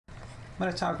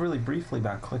going to talk really briefly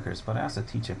about clickers, but I also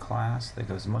teach a class that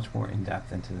goes much more in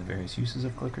depth into the various uses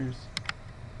of clickers.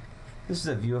 This is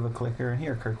a view of a clicker, and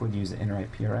here Kirk would use the Inwrite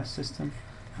PRS system.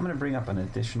 I'm going to bring up an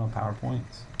additional PowerPoint.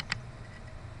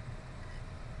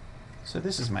 So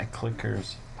this is my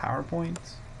clickers PowerPoint.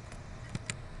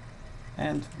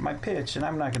 And my pitch, and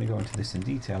I'm not going to go into this in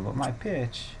detail, but my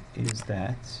pitch is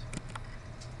that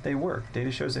they work.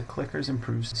 Data shows that clickers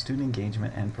improve student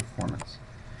engagement and performance.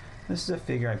 This is a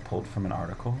figure I pulled from an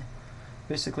article.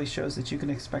 Basically shows that you can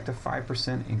expect a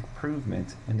 5%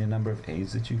 improvement in the number of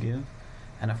A's that you give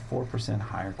and a 4%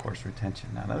 higher course retention.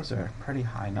 Now those are pretty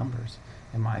high numbers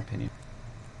in my opinion.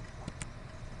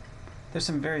 There's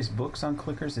some various books on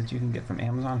clickers that you can get from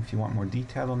Amazon if you want more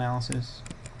detailed analysis.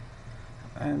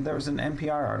 And there was an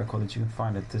NPR article that you can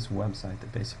find at this website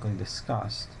that basically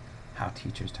discussed how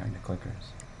teachers turn to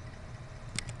clickers.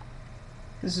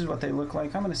 This is what they look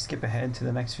like. I'm going to skip ahead to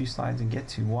the next few slides and get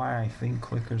to why I think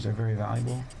clickers are very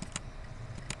valuable.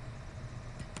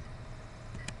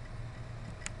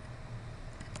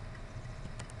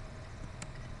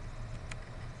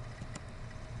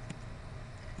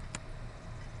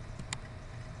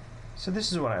 So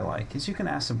this is what I like, is you can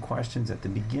ask some questions at the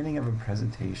beginning of a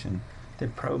presentation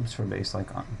that probes for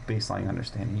baseline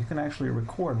understanding. You can actually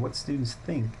record what students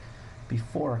think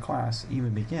before a class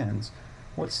even begins,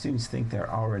 what students think they're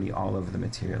already all over the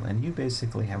material, and you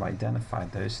basically have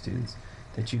identified those students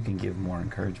that you can give more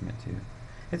encouragement to.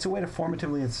 It's a way to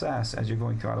formatively assess as you're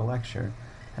going throughout a lecture,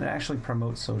 and it actually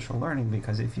promotes social learning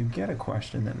because if you get a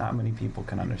question that not many people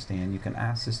can understand, you can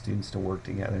ask the students to work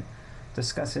together,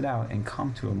 discuss it out, and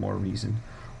come to a more reasoned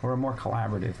or a more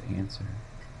collaborative answer.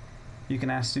 You can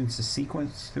ask students to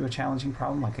sequence through a challenging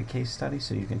problem like a case study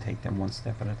so you can take them one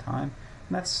step at a time.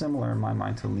 And that's similar in my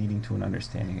mind to leading to an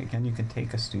understanding. Again, you can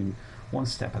take a student one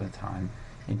step at a time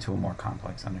into a more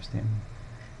complex understanding.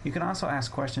 You can also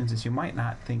ask questions that you might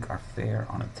not think are fair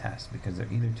on a test because they're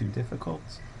either too difficult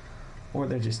or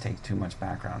they just take too much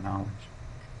background knowledge.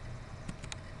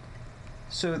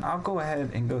 So I'll go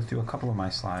ahead and go through a couple of my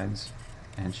slides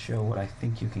and show what I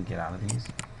think you can get out of these.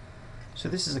 So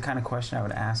this is the kind of question I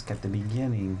would ask at the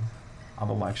beginning of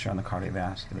a lecture on the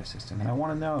cardiovascular system. And I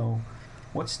want to know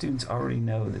what students already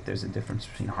know that there's a difference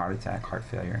between heart attack, heart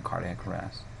failure, and cardiac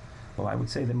arrest. Well, I would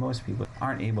say that most people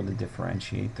aren't able to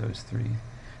differentiate those three.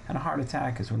 And a heart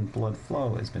attack is when blood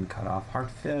flow has been cut off.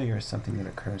 Heart failure is something that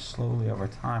occurs slowly over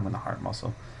time when the heart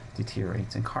muscle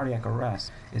deteriorates. And cardiac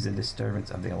arrest is a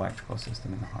disturbance of the electrical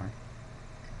system in the heart.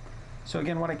 So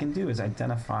again, what I can do is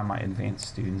identify my advanced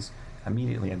students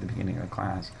immediately at the beginning of the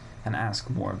class and ask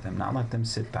more of them, not let them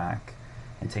sit back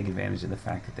and take advantage of the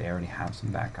fact that they already have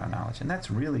some background knowledge. And that's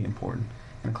really important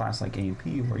in a class like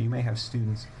A&P where you may have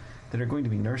students that are going to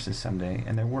be nurses someday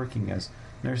and they're working as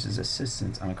nurses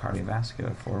assistants on a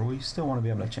cardiovascular floor. Well, you still want to be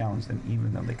able to challenge them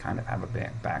even though they kind of have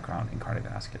a background in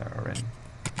cardiovascular already.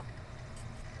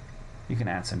 You can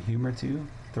add some humor too,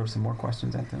 throw some more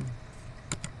questions at them.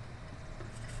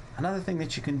 Another thing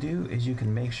that you can do is you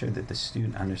can make sure that the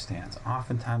student understands.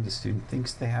 Oftentimes the student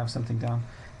thinks they have something down,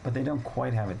 but they don't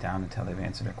quite have it down until they've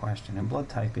answered a question. And blood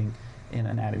typing in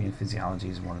anatomy and physiology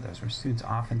is one of those where students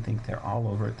often think they're all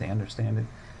over it, they understand it,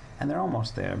 and they're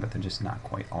almost there, but they're just not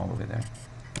quite all over there.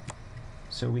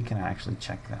 So we can actually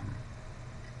check them.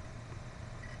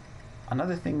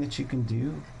 Another thing that you can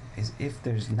do is if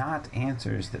there's not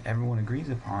answers that everyone agrees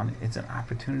upon, it's an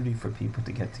opportunity for people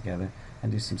to get together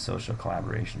and do some social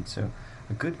collaboration. So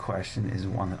a good question is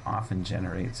one that often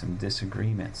generates some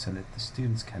disagreement so that the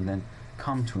students can then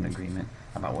come to an agreement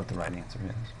about what the right answer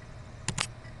is.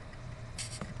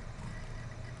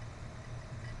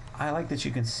 I like that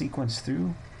you can sequence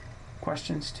through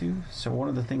questions too. So one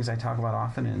of the things I talk about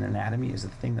often in anatomy is the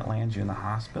thing that lands you in the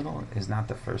hospital is not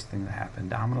the first thing that happened.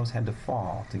 Dominoes had to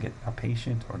fall to get a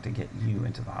patient or to get you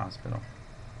into the hospital.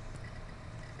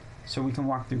 So we can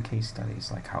walk through case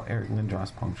studies like how Eric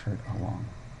Lindros punctured a lung.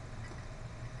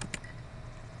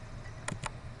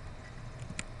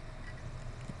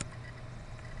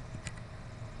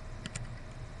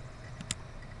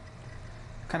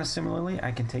 Kind of similarly,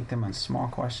 I can take them on small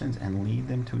questions and lead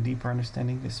them to a deeper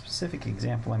understanding. The specific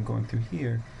example I'm going through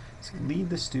here is lead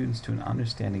the students to an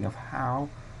understanding of how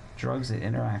drugs that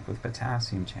interact with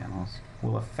potassium channels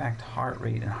will affect heart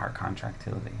rate and heart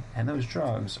contractility. And those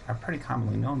drugs are pretty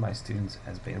commonly known by students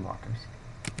as beta blockers.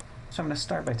 So I'm going to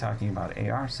start by talking about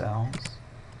AR cells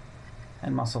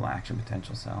and muscle action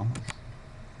potential cells.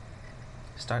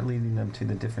 Start leading them to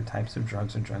the different types of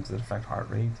drugs or drugs that affect heart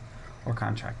rate or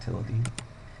contractility.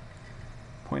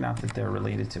 Point out that they're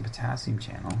related to potassium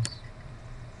channels.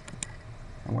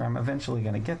 And where I'm eventually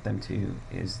going to get them to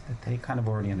is that they kind of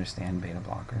already understand beta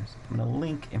blockers. I'm going to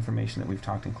link information that we've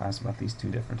talked in class about these two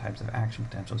different types of action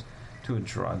potentials to a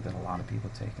drug that a lot of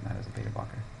people take, and that is a beta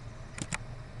blocker.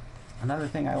 Another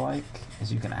thing I like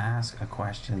is you can ask a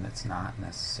question that's not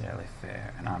necessarily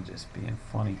fair, and I'm just being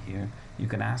funny here. You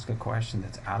can ask a question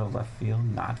that's out of left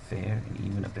field, not fair, and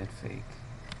even a bit fake.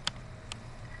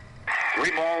 3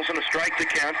 balls and a strike to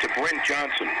count to Brent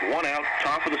Johnson. 1 out,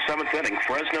 top of the 7th inning.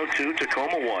 Fresno 2,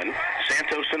 Tacoma 1.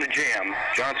 Santos in a jam.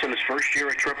 Johnson his first year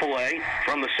at AAA.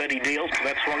 From the set he deals.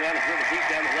 That swung on and driven deep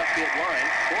down the left field line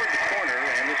toward the corner,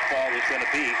 and this ball is going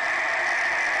to be...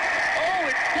 Oh,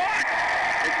 it's blocked!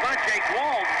 It's not Jake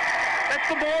Wald. That's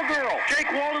the ball girl.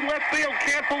 Jake Wald in left field.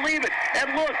 Can't believe it.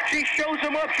 And look, she shows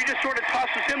him up. She just sort of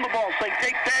tosses him the ball, saying,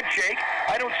 take that, Jake.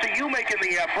 I don't see you making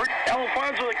the effort.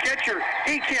 Alfonso, the catcher,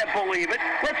 he can't believe it.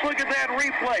 Let's look at that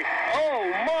replay. Oh,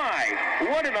 my.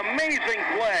 What an amazing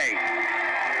play.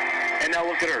 And now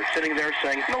look at her sitting there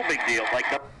saying, no big deal.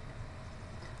 Like, no.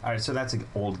 All right, so that's an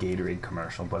old Gatorade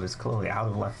commercial, but it's clearly out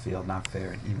of left field, not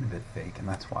fair, and even a bit fake, and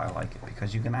that's why I like it,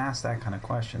 because you can ask that kind of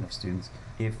question of students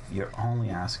if you're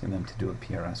only asking them to do a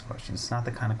PRS question. It's not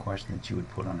the kind of question that you would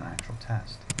put on an actual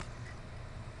test.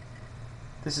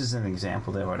 This is an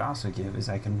example that I would also give, is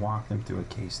I can walk them through a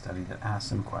case study that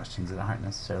asks them questions that aren't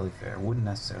necessarily fair, wouldn't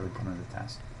necessarily put on the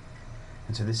test.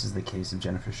 And so this is the case of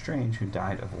Jennifer Strange, who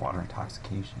died of water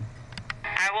intoxication.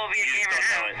 I will be here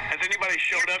now. Has anybody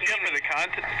showed up yet for the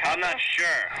contest? I'm not sure.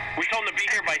 We told them to be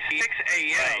here by 6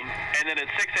 a.m. and then at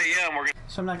 6 a.m. we're going to...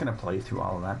 So I'm not going to play through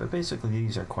all of that, but basically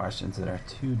these are questions that are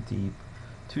too deep,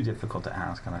 too difficult to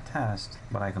ask on a test,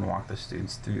 but I can walk the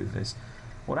students through this,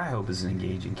 what I hope is an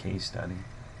engaging case study,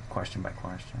 question by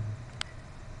question.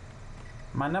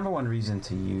 My number one reason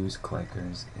to use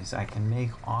clickers is I can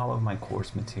make all of my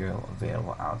course material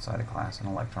available outside of class in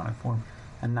electronic form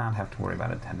and not have to worry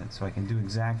about attendance. So I can do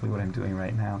exactly what I'm doing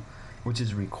right now, which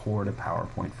is record a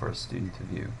PowerPoint for a student to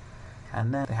view.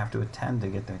 And then they have to attend to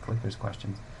get their clickers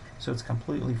questions. So it's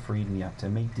completely freed me up to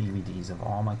make DVDs of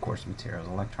all my course materials,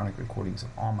 electronic recordings of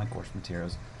all my course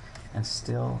materials, and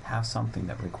still have something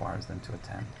that requires them to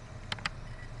attend.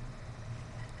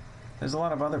 There's a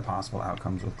lot of other possible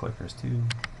outcomes with clickers too.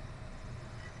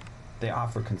 They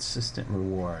offer consistent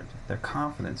reward. They're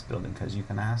confidence building because you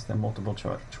can ask them multiple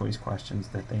choice questions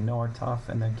that they know are tough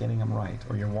and they're getting them right,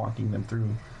 or you're walking them through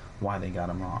why they got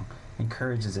them wrong.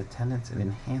 Encourages attendance. It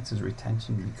enhances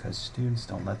retention because students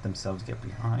don't let themselves get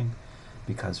behind,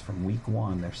 because from week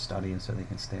 1 they're studying so they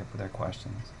can stay up with their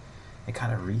questions. It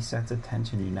kind of resets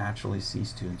attention. You naturally see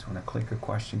students when a clicker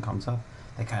question comes up,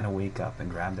 they kind of wake up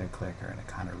and grab their clicker, and it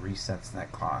kind of resets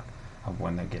that clock of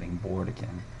when they're getting bored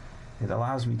again. It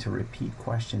allows me to repeat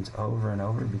questions over and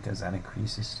over because that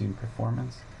increases student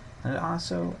performance. And it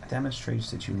also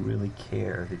demonstrates that you really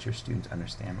care that your students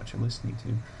understand what you're listening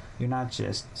to. You're not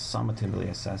just summatively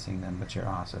assessing them, but you're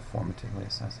also formatively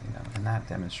assessing them. And that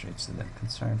demonstrates that they're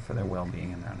concerned for their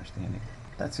well-being and their understanding.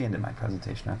 That's the end of my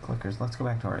presentation on clickers. Let's go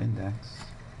back to our index.